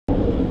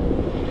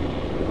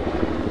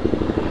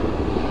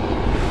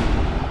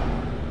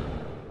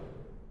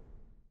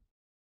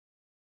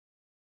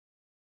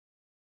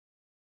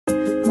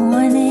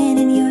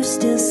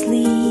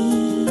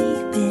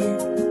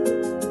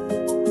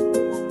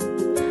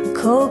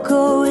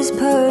Cocoa is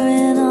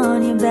purring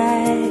on your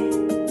back.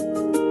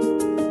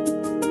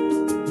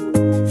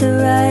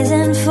 The rise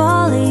and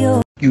fall of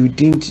your... You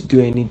didn't do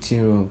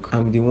anything wrong.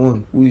 I'm the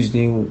one who is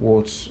doing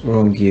what's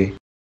wrong here.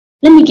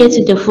 Let me get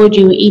you the food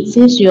you will eat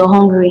since you're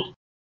hungry.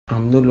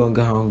 I'm no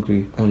longer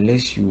hungry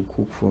unless you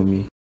cook for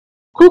me.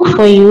 Cook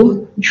for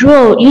you?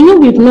 Joel, you know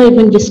we've not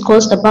even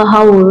discussed about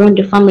how we'll run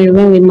the family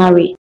when we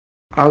marry.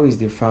 How is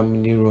the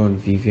family run,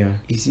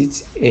 Vivian? Is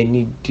it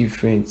any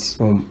different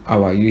from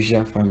our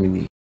usual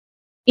family?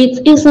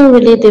 It isn't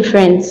really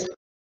different.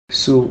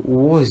 So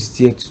what is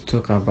there to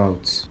talk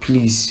about?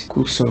 Please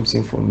cook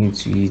something for me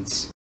to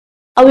eat.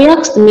 I will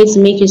ask the maid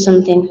to make you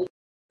something.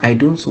 I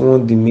don't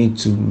want the maid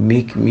to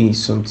make me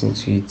something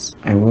to eat.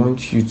 I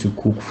want you to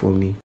cook for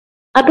me.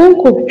 I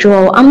don't cook,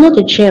 Joel. I'm not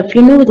a chef.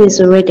 You know this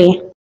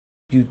already.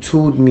 You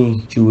told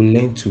me you will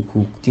learn to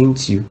cook,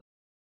 didn't you?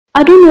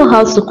 I don't know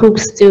how to cook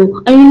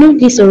still, and you know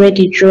this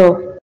already,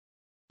 Joel.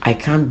 I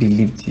can't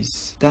believe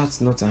this. That's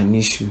not an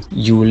issue.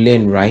 You will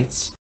learn,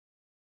 right?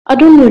 I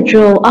don't know,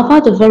 Joel. I've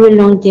had a very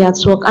long day at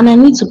work and I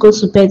need to go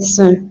to bed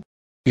soon.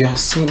 You are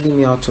sending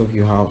me out of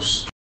your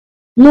house.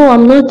 No,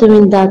 I'm not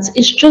doing that.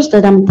 It's just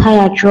that I'm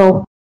tired,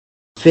 Joel.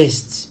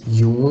 First,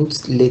 you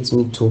won't let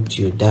me talk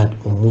to your dad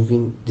on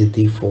moving the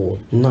day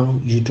forward. Now,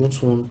 you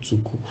don't want to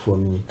cook for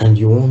me and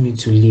you want me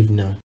to leave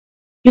now.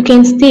 You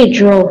can stay,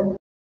 Joel.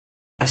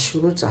 I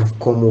shouldn't have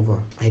come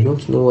over. I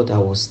don't know what I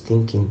was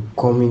thinking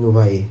coming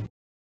over here.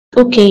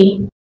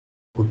 Okay.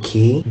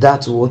 Okay,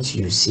 that's what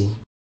you say.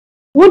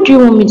 What do you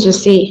want me to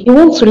say? You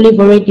want to leave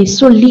already,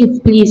 so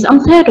leave, please. I'm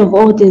tired of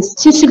all this.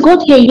 Since you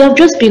got here, you have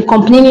just been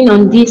complaining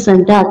on this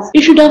and that.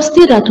 You should have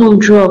stayed at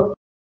home, Joel.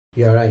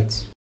 You're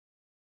right.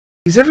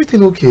 Is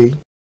everything okay?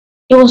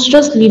 He was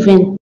just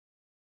leaving.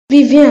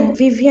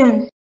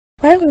 Vivian,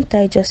 why won't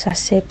I just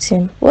accept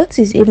him? What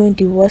is even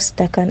the worst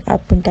that can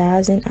happen that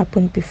hasn't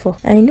happened before?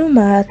 I know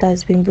my heart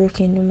has been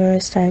broken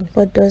numerous times,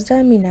 but does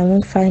that mean I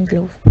won't find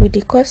love? Will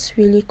the curse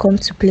really come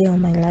to play on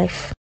my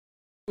life?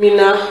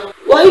 Mina,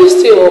 why are you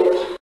still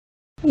up?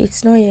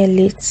 It's not yet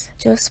late,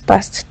 just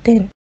past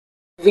 10.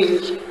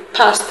 Really?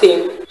 Past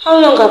 10?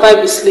 How long have I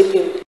been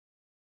sleeping?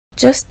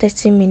 Just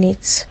 30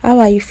 minutes. How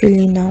are you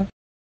feeling now?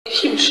 I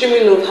keep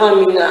dreaming of her,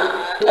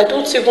 Mina. I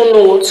don't even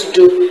know what to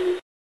do.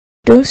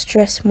 Don't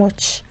stress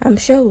much. I'm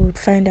sure we would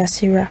find her,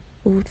 Sarah.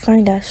 We would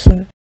find her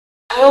soon.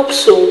 I hope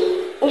so.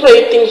 What are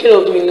you thinking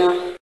of,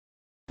 Mina?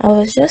 I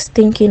was just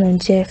thinking on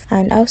Jeff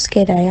and how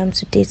scared I am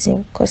to date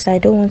him because I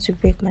don't want to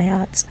break my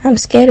heart. I'm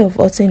scared of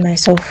hurting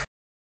myself.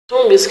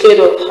 Don't be scared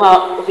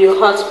of your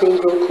heart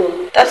being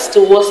broken. That's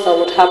the worst that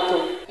would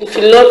happen. If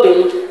you love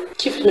him,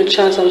 give him a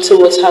chance until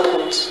what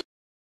happens.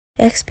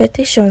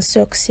 Expectations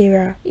suck,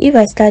 Sarah. If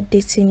I start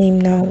dating him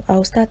now,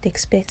 I'll start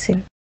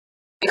expecting.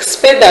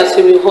 Expect that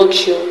he will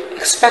hurt you.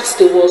 Expect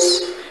the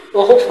worst.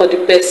 But hope for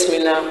the best,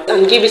 Mina,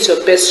 and give it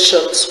your best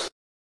shot.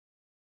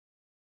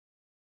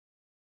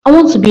 I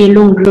want to be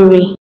alone,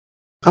 Glory.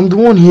 I'm the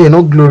one here,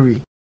 not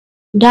Glory.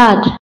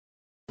 Dad.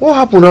 What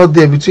happened out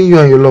there between you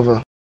and your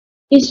lover?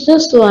 It's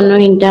just so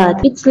annoying,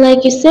 Dad. It's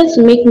like he said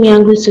to make me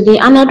angry today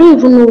and I don't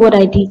even know what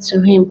I did to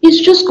him.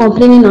 He's just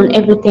complaining on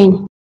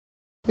everything.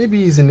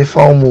 Maybe he's in a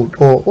foul mood,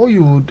 or all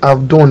you would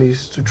have done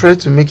is to try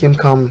to make him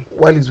calm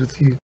while he's with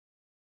you.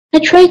 I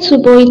tried to,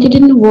 but it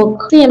didn't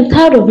work. See, I'm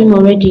tired of him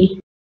already.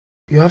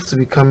 You have to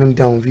be calming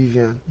down,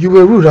 Vivian. You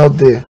were rude out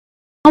there.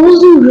 I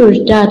wasn't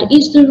rude, Dad.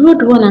 It's the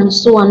rude one and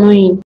so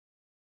annoying.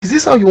 Is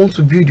this how you want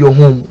to build your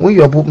home when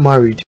you are both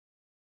married?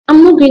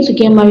 I'm not going to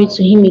get married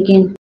to him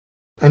again.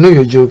 I know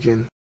you're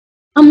joking.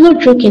 I'm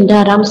not joking,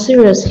 Dad. I'm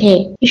serious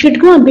here. You should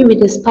go and be with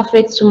this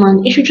perfect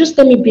woman. You should just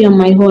let me be on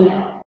my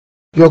own.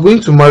 You are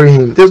going to marry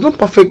him. There's no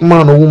perfect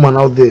man or woman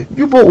out there.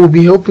 You both will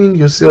be helping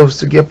yourselves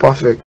to get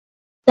perfect.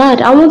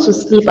 Dad, I want to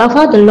sleep. I've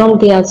had a long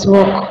day at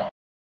work.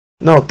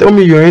 Now tell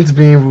me you aren't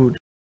being rude.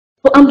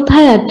 But I'm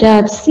tired,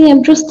 Dad. See,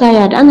 I'm just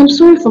tired and I'm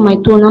sorry for my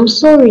tone. I'm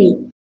sorry.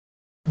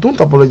 Don't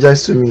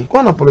apologize to me. Go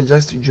and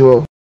apologize to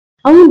Joel.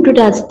 I won't do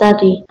that,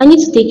 Daddy. I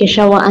need to take a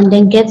shower and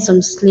then get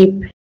some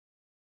sleep.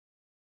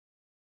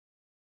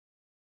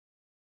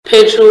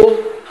 Pedro,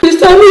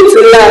 please tell me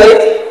to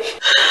lie.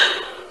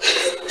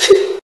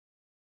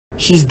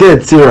 She's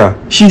dead, Sarah.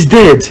 She's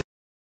dead.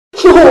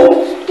 No.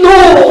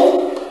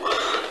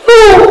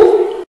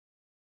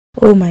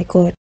 Oh my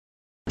God.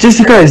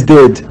 Jessica is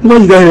dead. Why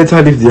did I let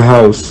her leave the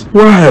house?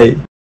 Why?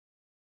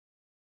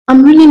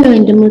 I'm really not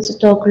in the mood to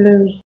talk,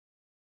 Glory.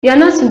 You are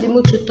not in the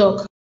mood to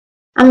talk.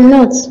 I'm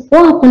not.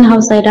 What happened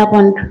outside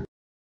happened?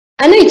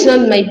 I know it's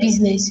not my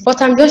business,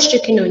 but I'm just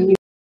checking on you.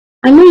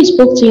 I know you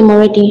spoke to him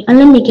already, and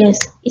let me guess,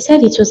 he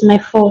said it was my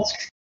fault.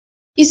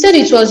 He said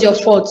it was your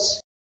fault.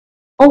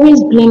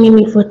 Always blaming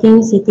me for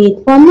things he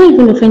did, but I'm not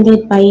even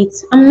offended by it.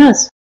 I'm not.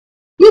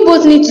 You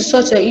both need to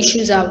sort your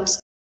issues out.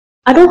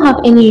 I don't have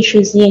any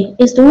issues here.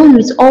 It's the one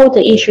with all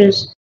the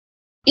issues.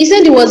 He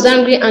said he was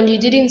angry and you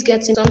didn't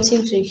get him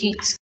something to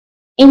eat.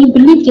 And you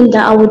believed him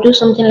that I would do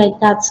something like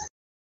that.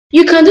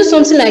 You can do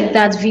something like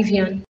that,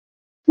 Vivian.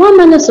 Why am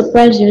I not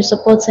surprised you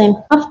support him?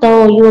 After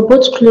all, you were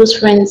both close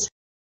friends.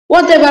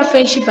 Whatever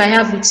friendship I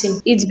have with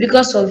him, it's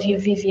because of you,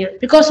 Vivian.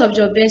 Because of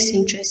your best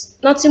interest.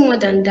 Nothing more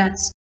than that.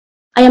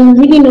 I am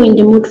really not in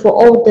the mood for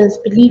all this,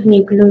 believe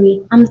me,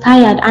 Glory. I'm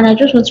tired and I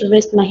just want to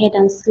rest my head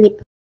and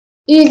sleep.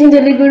 He is in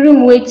the living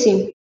room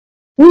waiting.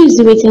 Who is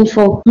he waiting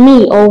for?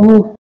 Me or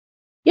who?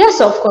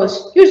 Yes, of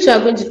course. You two are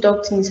going to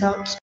talk things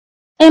out.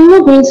 I'm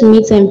not going to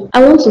meet him.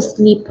 I want to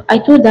sleep. I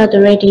told Dad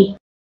already.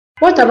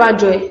 What about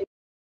Joy?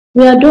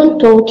 We are done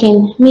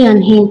talking, me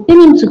and him.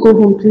 Tell him to go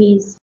home,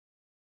 please.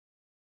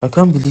 I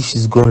can't believe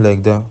she's gone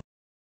like that.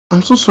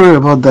 I'm so sorry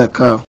about that,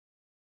 Kyle.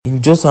 In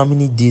just how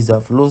many days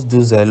I've lost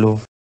those I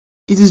love.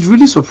 It is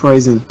really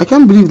surprising. I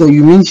can't believe that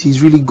you mean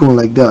she's really gone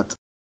like that.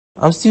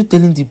 I'm still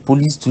telling the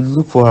police to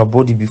look for her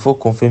body before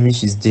confirming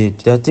she's dead.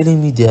 They are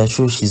telling me they are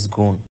sure she's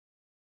gone.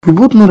 We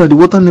both know that the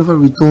water never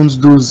returns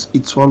those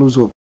it swallows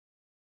up.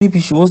 Maybe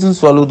she wasn't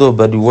swallowed up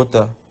by the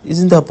water.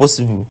 Isn't that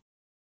possible?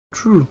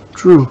 True.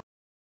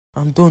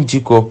 I'm done,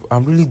 Jacob.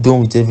 I'm really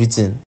done with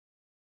everything.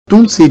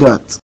 Don't say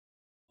that.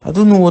 I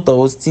don't know what I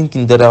was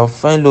thinking, that I'll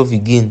find love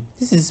again.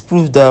 This is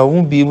proof that I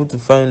won't be able to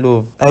find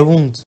love. I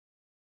won't.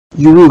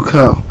 You will,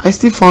 Kyle. I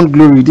still found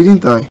Glory,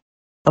 didn't I?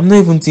 I'm not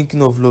even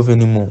thinking of love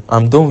anymore.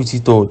 I'm done with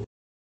it all.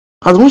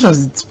 As much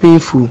as it's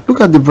painful, look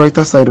at the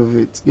brighter side of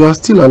it. You are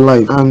still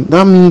alive, and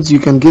that means you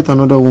can get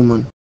another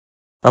woman.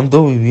 I'm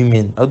done with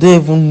women. I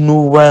don't even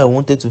know why I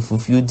wanted to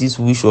fulfill this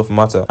wish of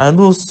matter. I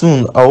know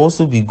soon I'll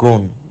also be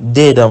gone,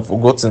 dead and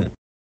forgotten.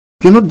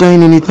 You're not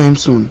dying anytime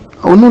soon.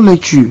 I will not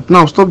let you.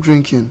 Now stop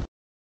drinking.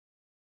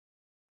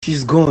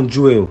 She's gone,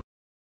 Joel.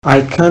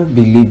 I can't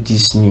believe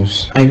this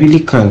news. I really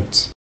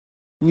can't.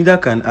 Neither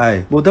can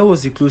I. But that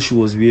was the clothes she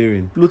was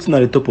wearing, floating at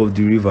the top of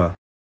the river.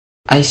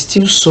 I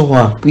still saw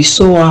her. We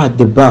saw her at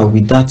the bar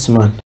with that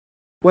man.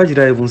 Why did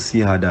I even see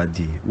her that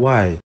day?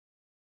 Why?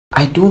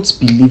 I don't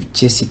believe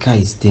Jessica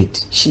is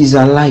dead. She's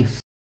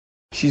alive.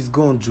 She's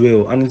gone,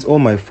 Joel, and it's all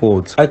my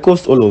fault. I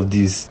caused all of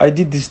this. I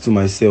did this to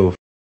myself.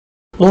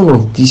 All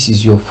of this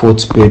is your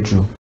fault,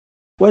 Pedro.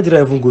 Why did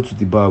I even go to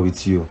the bar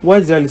with you? Why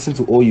did I listen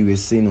to all you were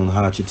saying on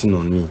her cheating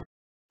on me?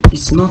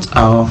 It's not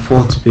our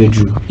fault,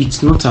 Pedro.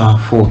 It's not our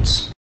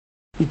fault.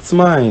 It's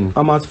mine.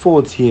 I'm at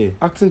fault here,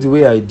 acting the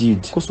way I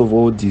did because of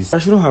all this. I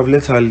shouldn't have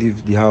let her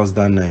leave the house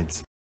that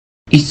night.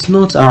 It's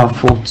not our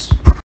fault.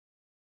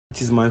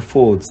 It is my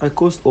fault. I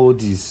caused all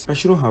this. I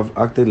shouldn't have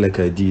acted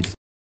like I did.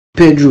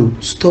 Pedro,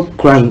 stop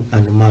crying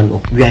and man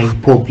up. We are in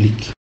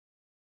public.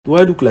 Do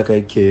I look like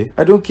I care?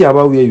 I don't care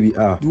about where we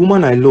are. The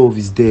woman I love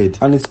is dead,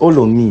 and it's all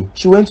on me.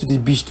 She went to the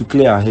beach to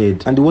clear her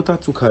head, and the water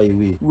took her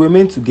away. We were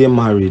meant to get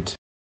married.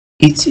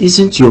 It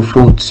isn't your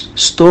fault.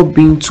 Stop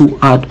being too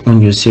hard on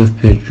yourself,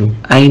 Pedro.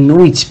 I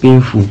know it's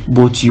painful,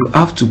 but you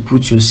have to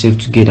put yourself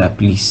together,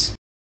 please.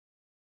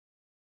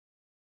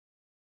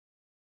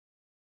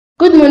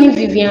 Good morning,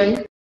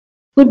 Vivian.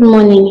 Good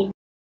morning.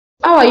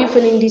 How are you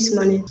feeling this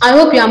morning? I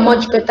hope you are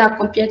much better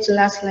compared to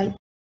last night.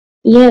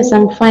 Yes,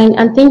 I'm fine,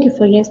 and thank you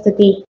for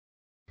yesterday.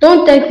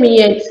 Don't thank me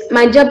yet.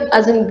 My job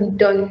hasn't been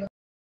done.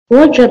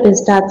 What job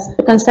is that?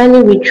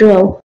 Concerning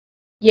withdrawal?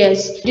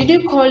 Yes. Did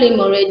you call him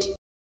already?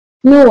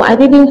 No, I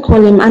didn't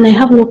call him, and I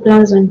have no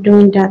plans on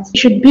doing that. He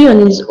should be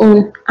on his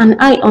own, and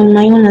I on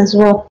my own as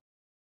well.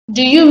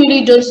 Do you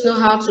really don't know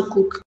how to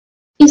cook?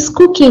 Is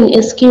cooking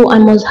a skill I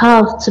must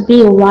have to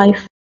be a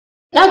wife?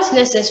 That's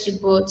necessary,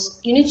 but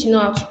you need to know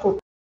how to cook.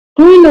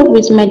 Growing up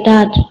with my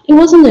dad, he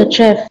wasn't a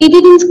chef. He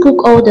didn't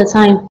cook all the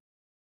time.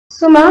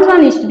 So my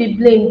husband is to be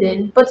blamed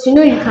then, but you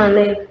know you can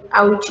learn.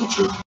 I will teach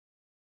you.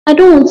 I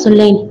don't want to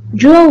learn.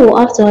 Joel will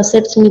have to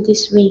accept me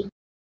this way.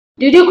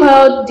 Did you call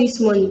out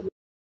this morning?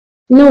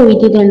 No, he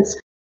didn't.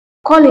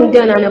 Call him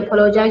then and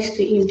apologize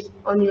to him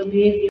on your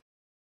behavior.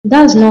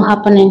 That's not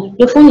happening.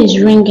 Your phone is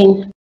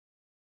ringing.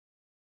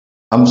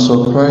 I'm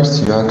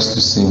surprised you asked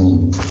to see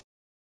me.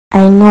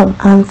 I know,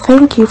 and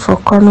thank you for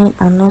coming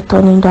and not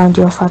turning down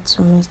the offer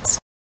to meet.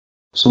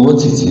 So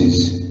what it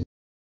is?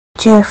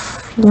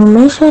 Jeff, you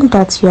mentioned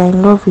that you are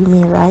in love with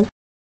me, right?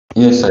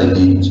 Yes, I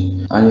did.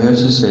 And you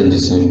also said the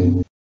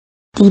same.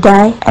 Did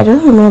I? I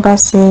don't remember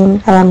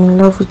saying I am in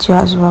love with you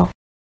as well.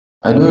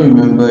 I don't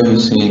remember you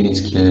saying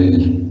it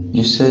clearly.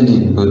 You said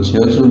it, but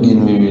you also gave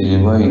me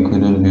reason why you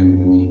couldn't be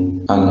with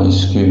me, an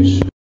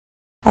excuse.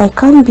 I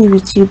can't be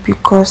with you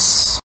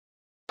because...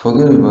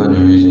 Forget about the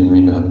reason,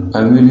 Mina.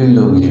 I really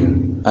love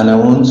you, and I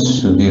want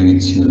to be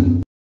with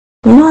you.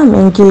 You know I'm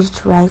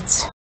engaged,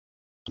 right?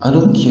 I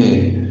don't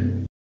care.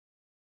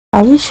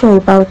 Are you sure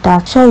about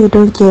that? Sure you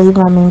don't care if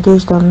I'm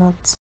engaged or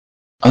not?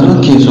 I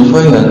don't care. So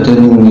far you are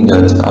telling me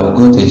that I've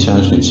got a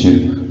chance with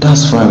you.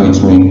 That's fine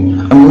with me.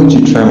 I'm going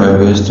to try my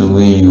best to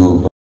win you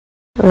over.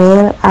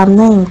 Well, I'm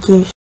not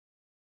engaged.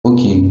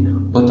 Okay,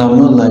 but I'm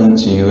not lying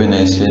to you when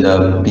I said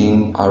I've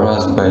been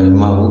harassed by a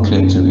man who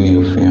claimed to be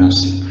your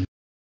fiancé.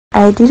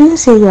 I didn't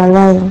say you're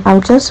lying.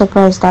 I'm just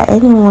surprised that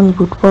anyone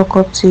would walk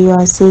up to you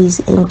and say he's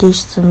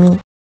engaged to me.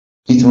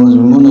 It must be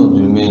one of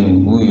the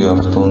men who you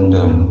have turned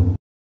down.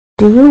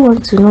 Do you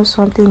want to know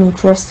something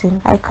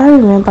interesting? I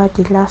can't remember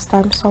the last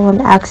time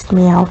someone asked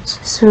me out.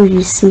 So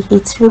you see,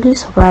 it's really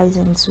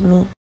surprising to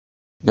me.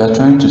 You are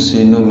trying to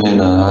say no men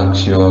have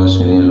asked you out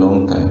in a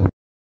long time.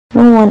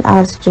 No one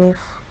has, Jeff.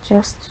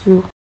 Just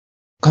you.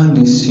 Can't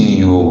they see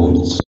your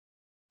words?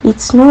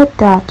 It's not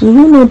that. Do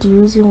you know the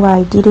reason why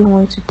I didn't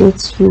want to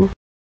date you?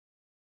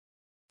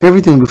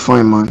 Everything will be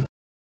fine, man.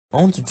 I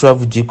want to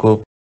travel,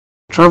 Jacob.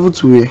 Travel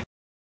to where?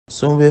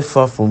 Somewhere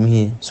far from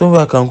here.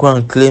 Somewhere I can go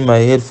and clear my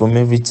head from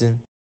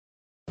everything.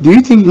 Do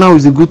you think now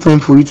is a good time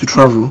for you to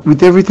travel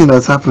with everything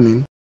that's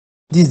happening?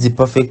 This is the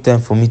perfect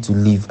time for me to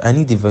leave. I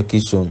need a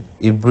vacation,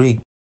 a break.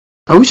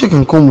 I wish I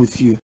can come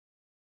with you.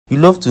 You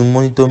love to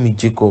monitor me,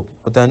 Jacob,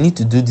 but I need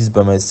to do this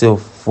by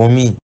myself, for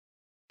me.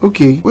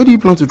 Okay, where do you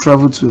plan to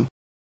travel to?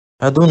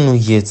 I don't know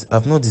yet.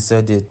 I've not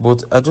decided,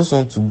 but I just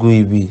want to go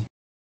away.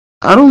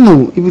 I don't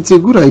know if it's a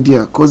good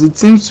idea, cause it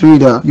seems to me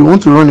that you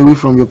want to run away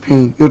from your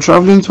pain. You're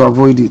traveling to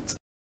avoid it.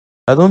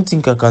 I don't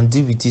think I can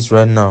deal with it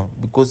right now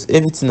because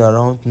everything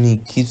around me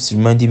keeps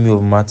reminding me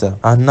of Martha,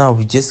 and now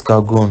with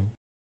Jessica gone.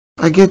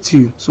 I get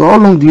you. So how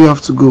long do you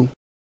have to go?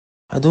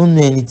 I don't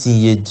know anything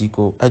yet,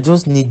 Jacob. I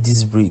just need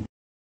this break.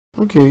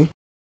 Okay.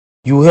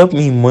 You will help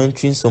me in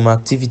monitoring some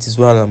activities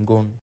while I'm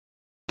gone.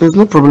 There's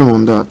no problem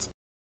on that.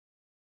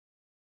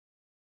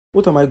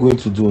 What am I going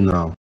to do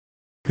now?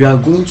 You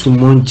are going to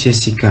mourn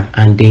Jessica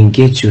and then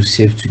get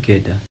yourself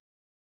together.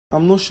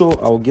 I'm not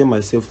sure I'll get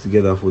myself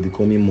together for the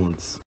coming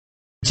months.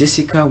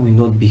 Jessica will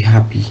not be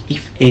happy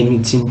if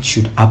anything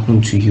should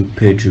happen to you,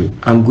 Pedro.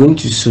 I'm going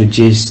to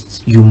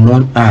suggest you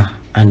mourn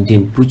her and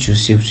then put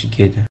yourself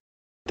together.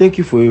 Thank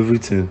you for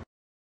everything.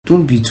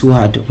 Don't be too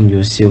hard on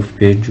yourself,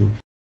 Pedro.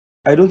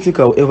 I don't think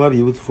I'll ever be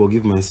able to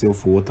forgive myself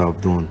for what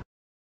I've done.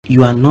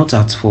 You are not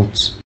at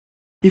fault.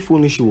 If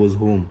only she was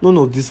home, none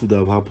of this would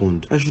have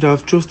happened. I should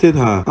have trusted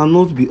her and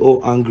not be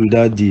all angry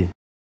that day.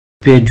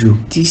 Pedro,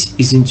 this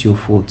isn't your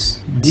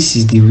fault. This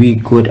is the way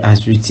God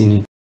has written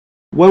it.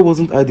 Why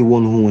wasn't I the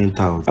one who went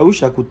out? I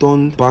wish I could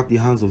turn back the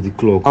hands of the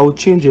clock. I would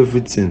change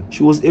everything.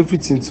 She was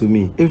everything to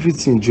me.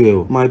 Everything,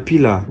 Joel. My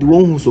pillar. The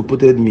one who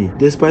supported me.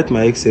 Despite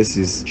my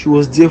excesses. She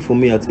was there for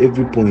me at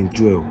every point,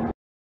 Joel.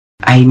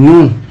 I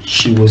know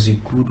she was a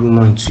good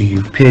woman to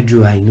you.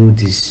 Pedro, I know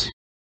this.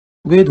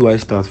 Where do I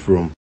start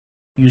from?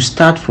 You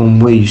start from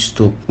where you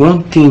stop.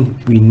 One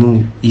thing we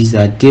know is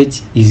that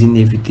death is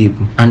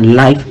inevitable and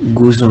life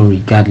goes on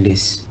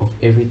regardless of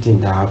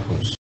everything that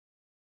happens.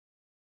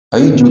 Are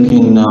you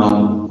joking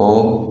now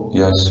or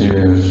you are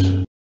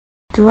serious?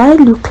 Do I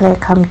look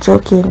like I'm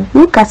joking?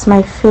 Look at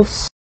my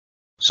face.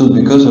 So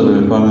because of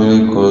your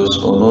family cause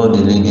or all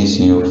the ladies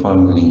in your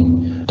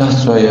family,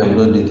 that's why you have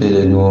not dated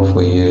anyone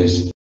for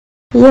years?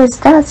 Yes,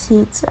 that's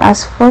it.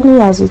 As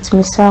funny as it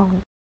may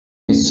sound.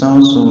 It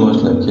sounds so much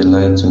like a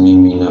lie to me,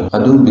 Mina. I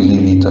don't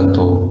believe it at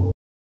all.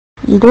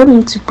 You don't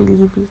need to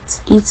believe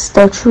it. It's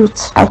the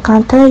truth. I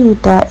can tell you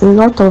that a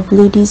lot of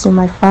ladies in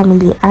my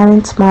family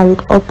aren't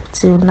married up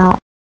till now.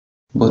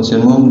 But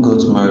your mom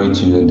got married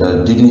to your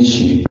dad, didn't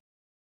she?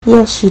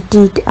 Yes, she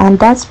did, and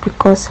that's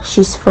because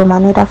she's from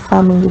another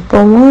family.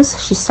 But once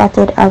she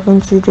started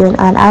having children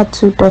and had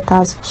 2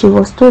 daughters, she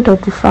was told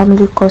of the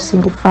family curse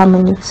in the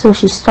family, so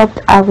she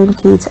stopped having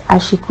kids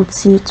as she could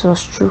see it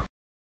was true.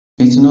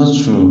 It's not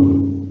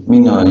true.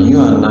 Mina,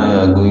 you and I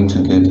are going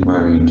to get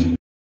married.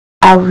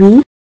 Are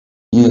we?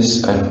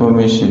 Yes, I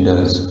promise you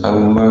that. I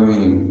will marry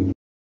you.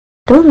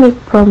 Don't make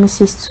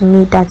promises to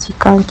me that you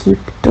can't keep.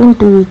 Don't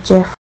do it,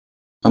 Jeff.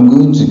 I'm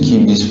going to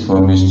keep this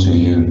promise to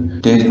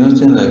you. There is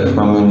nothing like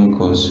family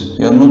curse.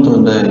 You are not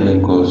under any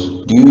curse.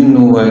 Do you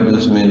know why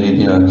those men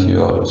didn't ask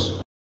you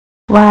out?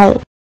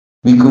 Why?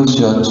 Because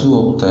you are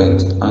too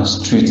uptight and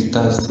strict,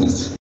 that's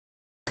it.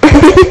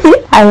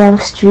 I am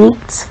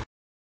strict.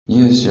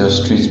 Yes, you are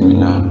strict,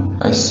 Mina.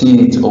 I see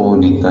it all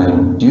the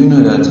time. Do you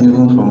know that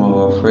even from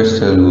our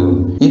first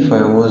hello, if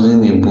I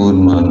wasn't a bold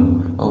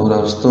man, I would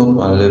have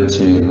stopped and left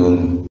you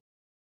alone.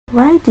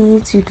 Why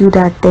didn't you do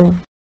that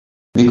then?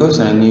 Because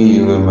I knew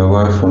you were my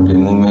wife from the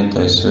moment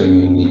I saw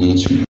you in the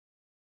H.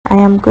 I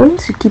am going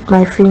to keep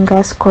my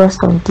fingers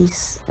crossed on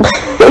this.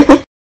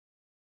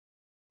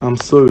 I'm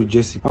sorry,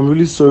 Jessie. I'm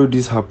really sorry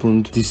this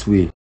happened this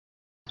way.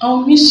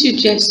 I'll miss you,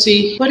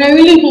 Jessie, but I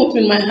really hope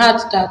in my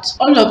heart that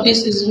all of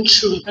this isn't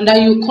true and that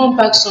you'll come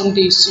back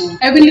someday soon.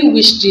 I really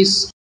wish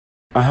this.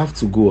 I have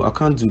to go. I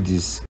can't do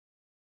this.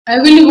 I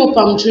really hope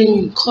I'm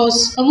dreaming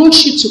because I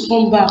want you to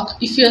come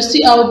back. If you're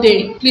still out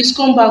there, please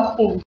come back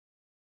home.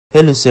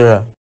 Hello,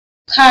 Sarah.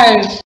 Hi.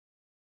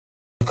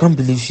 I can't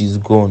believe she's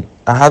gone.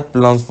 I had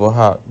plans for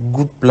her.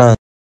 Good plans.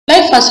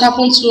 Life has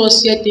happened to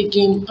us yet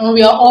again and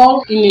we are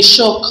all in a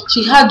shock.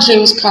 She had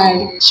dreams,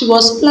 Kyle. She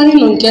was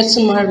planning on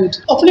getting married,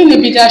 opening a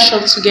bigger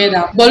shop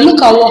together. But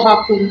look at what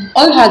happened.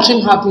 All her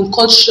dreams have been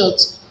cut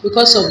short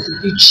because of the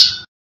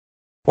beach.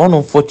 One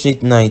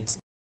unfortunate night.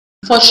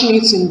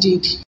 Fortunate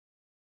indeed.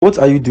 What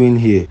are you doing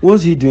here?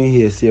 What's he doing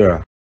here,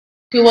 Sarah?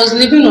 He was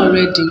leaving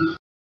already.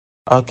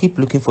 I'll keep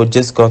looking for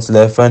Jessica until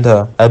I find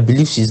her. I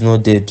believe she's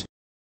not dead.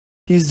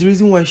 He's the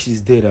reason why she's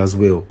dead as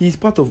well. He's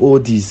part of all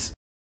this.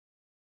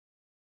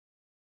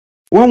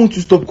 Why won't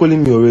you stop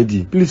calling me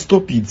already? Please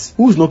stop it.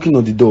 Who's knocking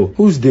on the door?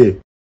 Who's there?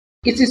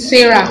 It is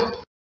Sarah.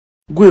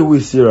 Go away,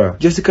 Sarah.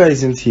 Jessica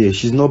isn't here.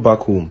 She's not back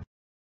home.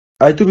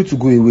 I told you to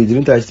go away.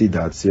 Didn't I say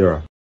that,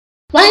 Sarah?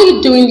 Why are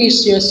you doing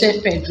this to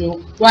yourself, Pedro?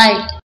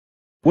 Why?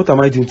 What am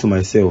I doing to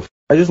myself?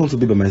 I just want to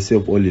be by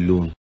myself all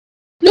alone.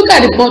 Look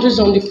at the bottles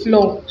on the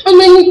floor. How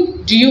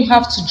many do you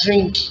have to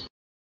drink?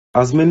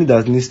 As many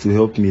that needs to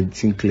help me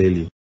think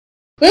clearly.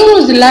 When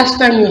was the last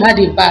time you had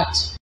a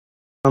bath?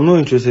 I'm not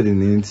interested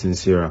in anything,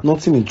 Sarah.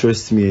 Nothing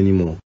interests me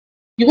anymore.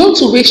 You want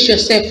to waste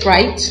yourself,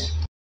 right?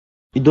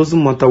 It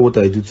doesn't matter what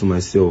I do to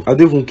myself. I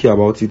don't even care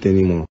about it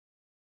anymore.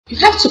 You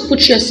have to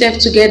put yourself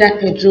together,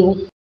 Pedro.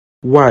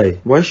 Why?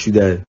 Why should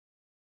I?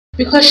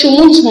 Because she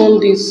won't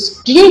want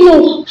this. Do you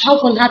know how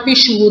unhappy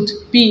she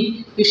would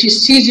be if she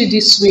sees you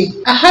this way?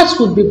 Her heart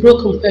would be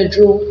broken,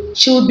 Pedro.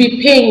 She would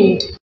be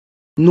pained.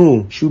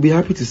 No, she'll be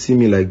happy to see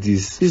me like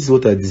this. This is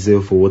what I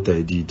deserve for what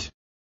I did.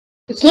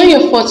 It's not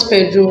your fault,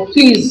 Pedro.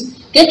 Please,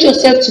 get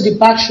yourself to the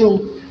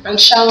bathroom and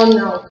shower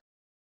now.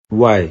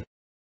 Why?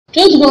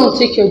 Just go and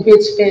take your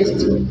bath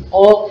first.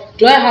 Or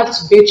do I have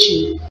to bathe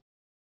you?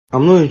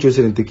 I'm not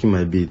interested in taking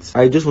my bath.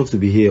 I just want to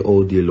be here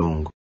all day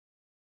long.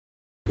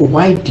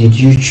 Why did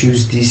you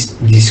choose this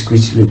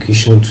discreet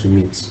location to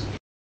meet?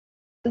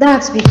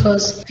 That's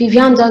because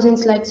Vivian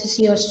doesn't like to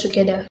see us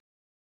together.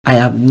 I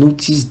have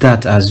noticed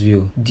that as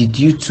well. Did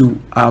you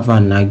two have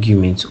an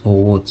argument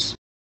or what?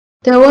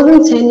 There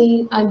wasn't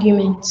any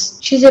argument.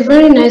 She's a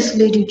very nice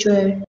lady,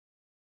 Joel.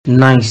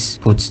 Nice,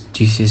 but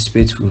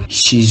disrespectful.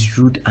 She's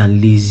rude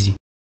and lazy.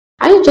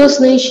 Are you just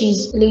saying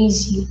she's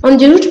lazy? On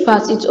the rude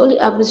part, it only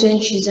happens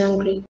when she's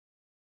angry.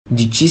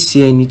 Did she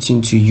say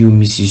anything to you,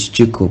 Mrs.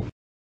 Jacob?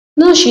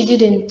 No, she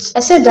didn't.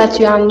 I said that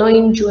you are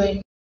annoying, Joel.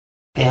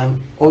 I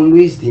am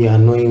always the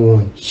annoying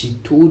one. She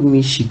told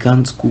me she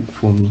can't cook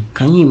for me.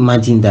 Can you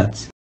imagine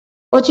that?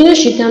 But you know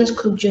she can't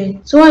cook, Joel.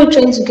 So why are you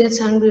trying to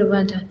get angry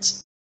about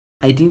that?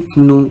 I didn't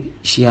know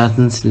she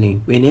hasn't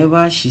learned.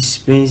 Whenever she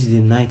spends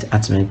the night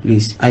at my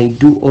place, I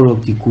do all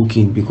of the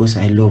cooking because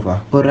I love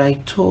her. But I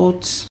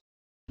thought...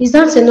 Is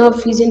that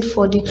enough reason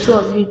for the two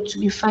of you to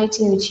be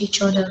fighting with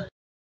each other?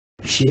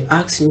 She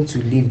asked me to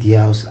leave the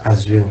house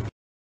as well.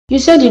 You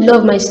said you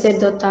love my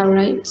stepdaughter,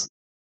 right?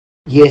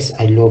 Yes,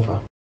 I love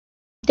her.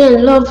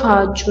 Then love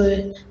her,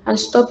 Joel, and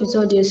stop with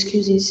all the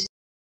excuses.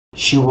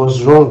 She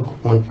was wrong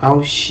on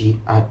how she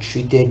had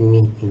treated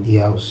me in the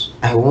house.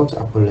 I won't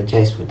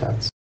apologize for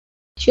that.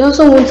 She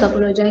also won't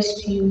apologize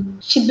to you.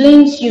 She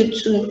blames you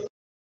too.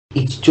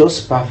 It's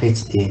just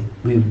perfect there.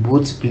 We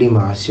both blame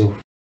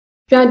ourselves.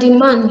 You are the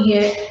man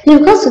here.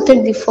 You've got to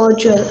take the fall,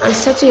 Joel, and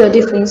settle your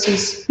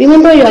differences.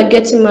 Remember, you are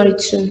getting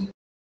married soon.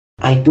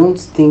 I don't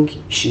think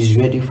she's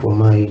ready for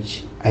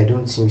marriage. I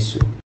don't think so.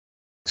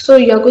 So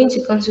you are going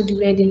to cancel the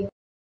wedding?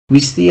 We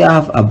still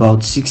have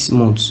about 6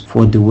 months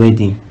for the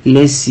wedding.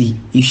 Let's see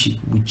if she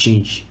will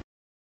change.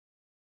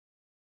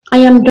 I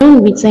am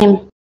done with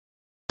him.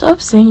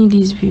 Stop saying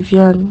this,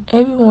 Vivian.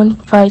 Everyone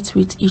fights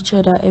with each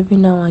other every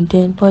now and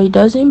then, but it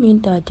doesn't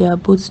mean that they are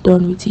both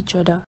done with each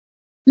other.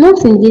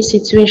 Not in this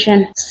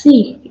situation.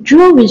 See,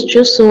 Joel is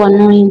just so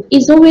annoying.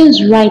 He's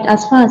always right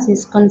as far as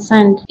he's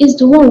concerned. He's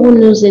the one who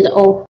knows it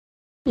all.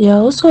 You're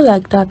also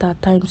like that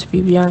at times,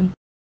 Vivian.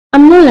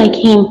 I'm not like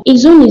him.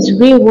 His own is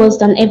way worse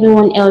than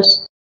everyone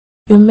else.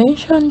 You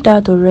mentioned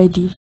that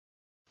already.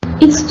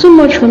 It's too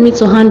much for me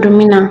to handle,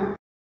 Mina.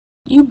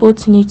 You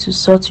both need to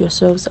sort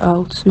yourselves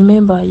out.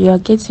 Remember, you are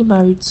getting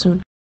married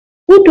soon.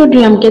 Who told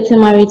you I'm getting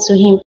married to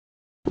him?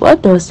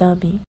 What does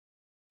that mean?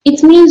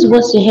 It means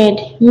what you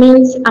heard.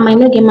 Means I might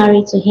not get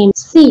married to him.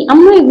 See,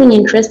 I'm not even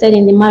interested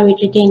in the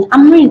marriage again.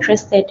 I'm not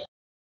interested.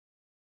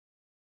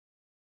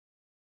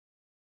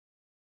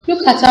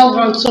 Look at how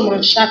handsome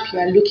and sharp you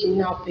are looking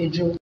now,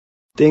 Pedro.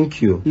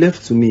 Thank you.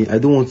 Left to me, I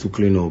don't want to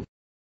clean up.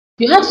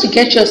 You have to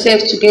get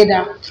yourself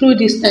together through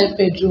this time,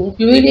 Pedro.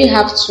 You really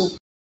have to.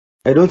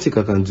 I don't think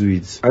I can do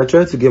it. I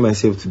try to get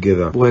myself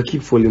together, but I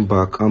keep falling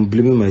back and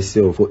blaming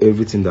myself for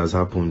everything that's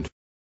happened.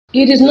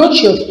 It is not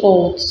your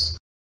fault.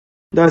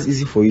 That's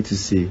easy for you to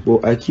say,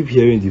 but I keep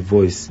hearing the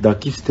voice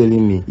that keeps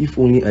telling me if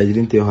only I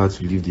didn't tell her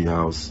to leave the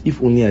house.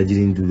 If only I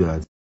didn't do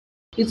that.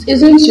 It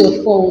isn't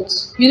your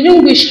fault. You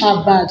didn't wish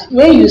her bad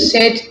when you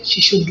said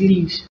she should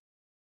leave.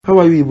 How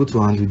are you able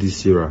to handle this,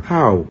 Sarah?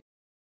 How?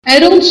 I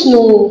don't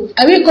know.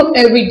 I wake up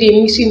every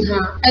day missing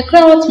her. I cry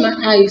out my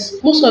eyes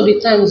most of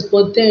the times,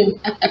 but then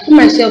I put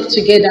myself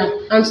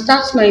together and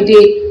start my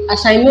day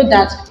as I know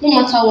that no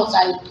matter what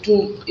I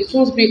do, it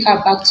won't bring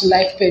her back to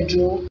life,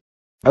 Pedro.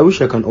 I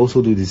wish I can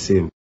also do the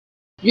same.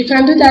 You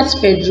can do that,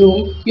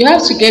 Pedro. You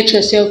have to get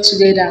yourself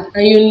together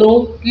and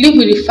live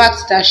with the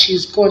fact that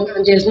she's gone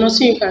and there's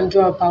nothing you can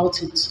do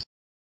about it.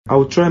 I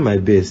will try my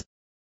best.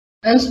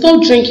 And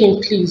stop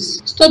drinking,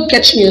 please. Stop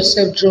getting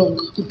yourself drunk.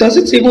 Does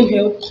it even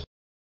help?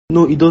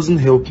 No, it doesn't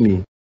help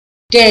me.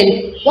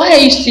 Then, why are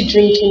you still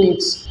drinking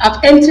it?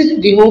 I've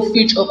emptied the whole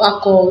fridge of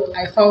alcohol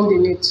I found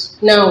in it.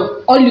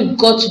 Now, all you've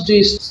got to do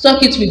is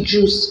stock it with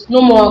juice.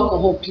 No more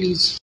alcohol,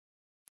 please.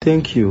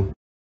 Thank you.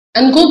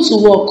 And go to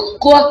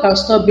work. Go out and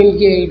stop being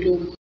here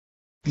alone.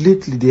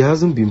 Lately, there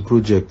hasn't been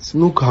projects.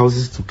 No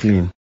houses to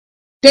clean.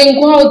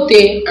 Then go out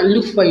there and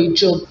look for a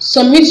job.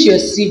 Submit your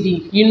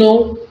CV.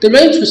 The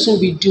rent will soon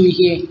be due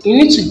here. You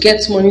need to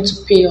get money to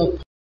pay up.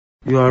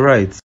 You are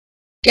right.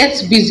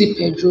 Get busy,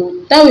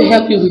 Pedro. That will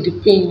help you with the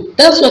pain.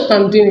 That's what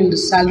I'm doing in the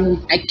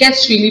salon. I get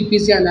really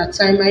busy and at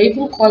times I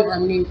even call her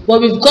name. But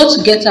we've got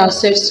to get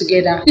ourselves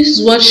together. This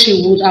is what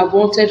she would have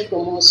wanted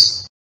from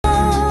us.